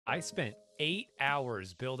I spent 8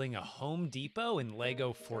 hours building a Home Depot in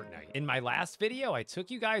Lego Fortnite. In my last video, I took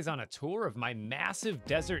you guys on a tour of my massive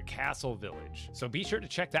desert castle village. So be sure to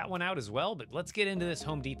check that one out as well, but let's get into this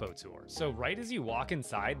Home Depot tour. So right as you walk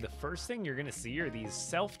inside, the first thing you're gonna see are these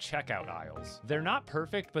self-checkout aisles. They're not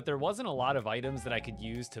perfect, but there wasn't a lot of items that I could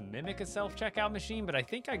use to mimic a self-checkout machine, but I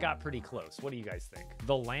think I got pretty close. What do you guys think?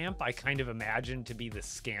 The lamp I kind of imagined to be the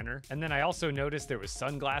scanner. And then I also noticed there was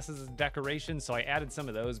sunglasses as decoration, so I added some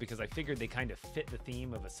of those because I figured they kind of fit the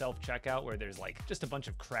theme of a self-checkout where there's like just a bunch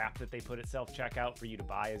of crap that they put at self-checkout for you to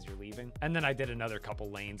buy as you're leaving. And then I did another couple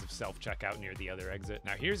lanes of self-checkout near the other exit.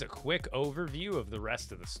 Now here's a quick overview of the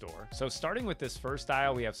rest of the store. So starting with this first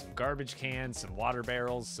aisle, we have some garbage cans, some water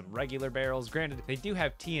barrels, some regular barrels. Granted, they do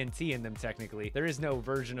have TNT in them technically. There is no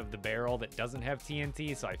version of the barrel that doesn't have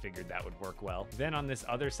TNT, so I figured that would work well. Then on this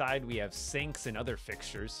other side, we have sinks and other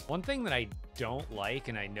fixtures. One thing that I don't like,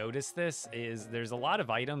 and I noticed this, is there's a lot of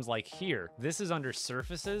items like here. This is under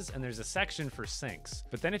surfaces, and there's a section for sinks.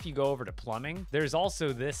 But then if you go over to plumbing, there's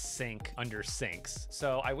also this sink under sinks.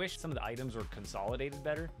 So I wish some of the items were consolidated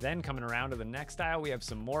better. Then coming around to the next aisle, we have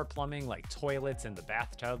some more plumbing like toilets and the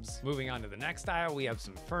bathtubs. Moving on to the next aisle, we have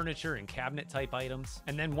some furniture and cabinet type items.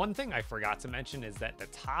 And then one thing I forgot to mention is that the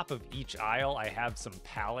top of each aisle, I have some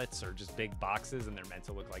pallets or just big boxes, and they're meant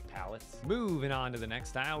to look like pallets. Moving on to the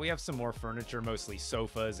next aisle, we have some more furniture, mostly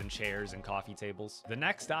sofas and chairs and coffee tables. The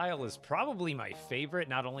next aisle is probably my favorite.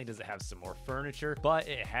 Not only does it have some more furniture, but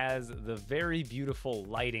it has the very beautiful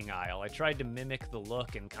lighting aisle. I tried to mimic the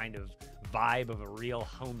look and kind of vibe of a real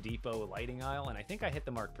Home Depot lighting aisle, and I think I hit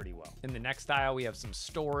the mark pretty well. In the next aisle, we have some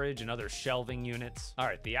storage and other shelving units. All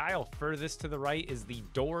right, the aisle furthest to the right is the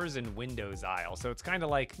doors and windows aisle. So it's kind of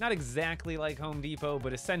like, not exactly like Home Depot,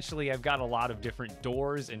 but essentially I've got a lot of different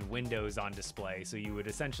doors and windows on display. So you would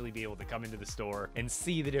essentially be able to come into the store and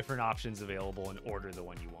see the different options available and order the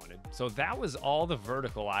one you wanted. So that was all the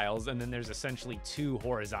vertical aisles, and then there's essentially two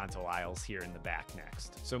horizontal aisles here in the back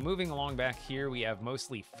next. So moving along back here, we have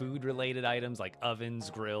mostly food related items like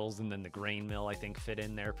ovens, grills, and then the grain mill I think fit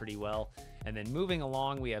in there pretty well. And then moving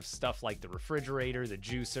along, we have stuff like the refrigerator, the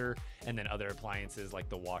juicer, and then other appliances like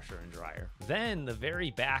the washer and dryer. Then the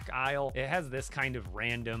very back aisle, it has this kind of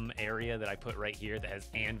random area that I put right here that has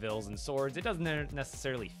anvils and swords. It doesn't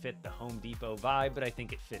necessarily fit the Home Depot vibe, but I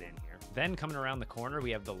think it fit in here. Then coming around the corner,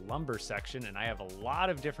 we have the lumber section, and I have a lot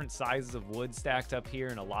of different sizes of wood stacked up here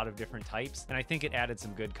and a lot of different types, and I think it added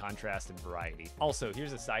some good contrast and variety. Also,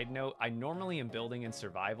 here's a side note. I normally am building in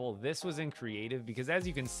survival. This was in creative because as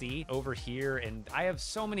you can see over here, and I have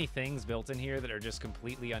so many things built in here that are just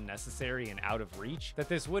completely unnecessary and out of reach that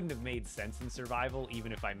this wouldn't have made sense in survival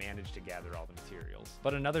even if I managed to gather all the materials.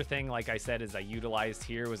 But another thing, like I said, is I utilized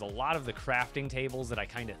here was a lot of the crafting tables that I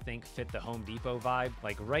kind of think fit the Home Depot vibe.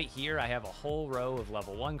 Like right here, I have a whole row of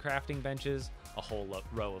level 1 crafting benches, a whole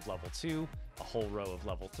row of level 2, a whole row of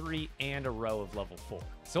level 3, and a row of level 4.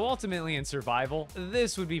 So ultimately in survival,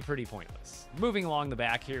 this would be pretty pointless. Moving along the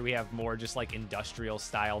back here, we have more just like industrial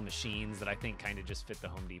style machines that I think kind of just fit the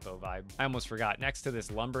Home Depot vibe. I almost forgot, next to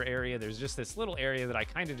this lumber area, there's just this little area that I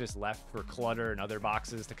kind of just left for clutter and other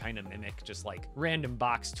boxes to kind of mimic just like random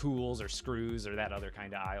box tools or screws or that other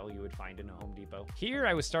kind of aisle you would find in a Home Depot. Here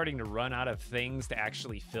I was starting to run out of things to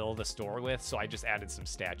actually fill the store with, so I just added some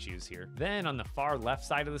statues here. Then on the far left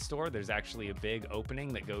side of the store, there's actually a big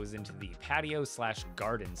opening that goes into the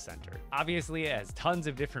patio/garden center. Obviously it has tons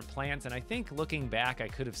of different plants, and I think looking back I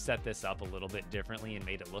could have set this up a little bit differently and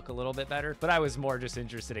made it look a little bit better, but I was more just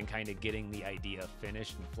interested in kind of getting the idea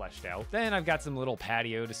finished and fleshed out. Then I've got some little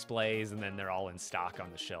patio displays, and then they're all in stock on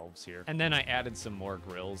the shelves here. And then I added some more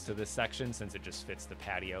grills to this section since it just fits the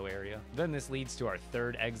patio area. Then this leads to our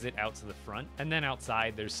third exit out to the front, and then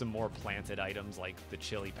outside there's some more planted items like the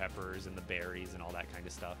chili peppers and the berries and all that kind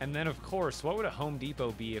of stuff. And then of course, what would a Home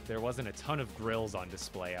Depot be if there wasn't a ton of grills on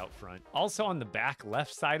display out front? Also on the back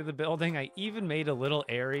left side of the building, I even made a little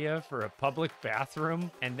area for a public bathroom,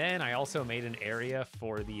 and then I also made an area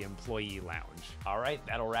for the employee lounge. All right,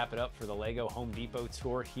 that'll wrap it up for the Lego Home Depot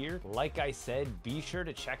tour here. Like I said, be sure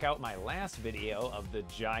to check out my last video of the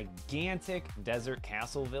gigantic desert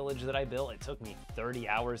castle village that I built. It took me 30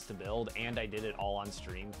 hours to build, and I did it all on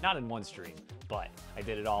stream. Not in one stream, but I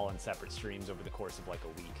did it all in separate streams over the course of like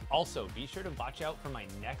a week. Also, be sure to watch out for my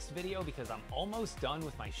next video because I'm almost done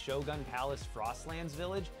with my Shogun Palace Frostlands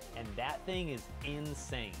village, and that thing is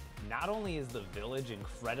insane. Not only is the village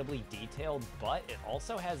incredibly detailed, but it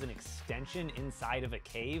also has an extension inside of a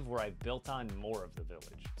cave where I've built on more of the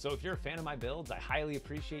village. So if you're a fan of my builds, I highly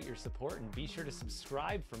appreciate your support, and be sure to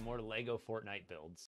subscribe for more Lego Fortnite builds.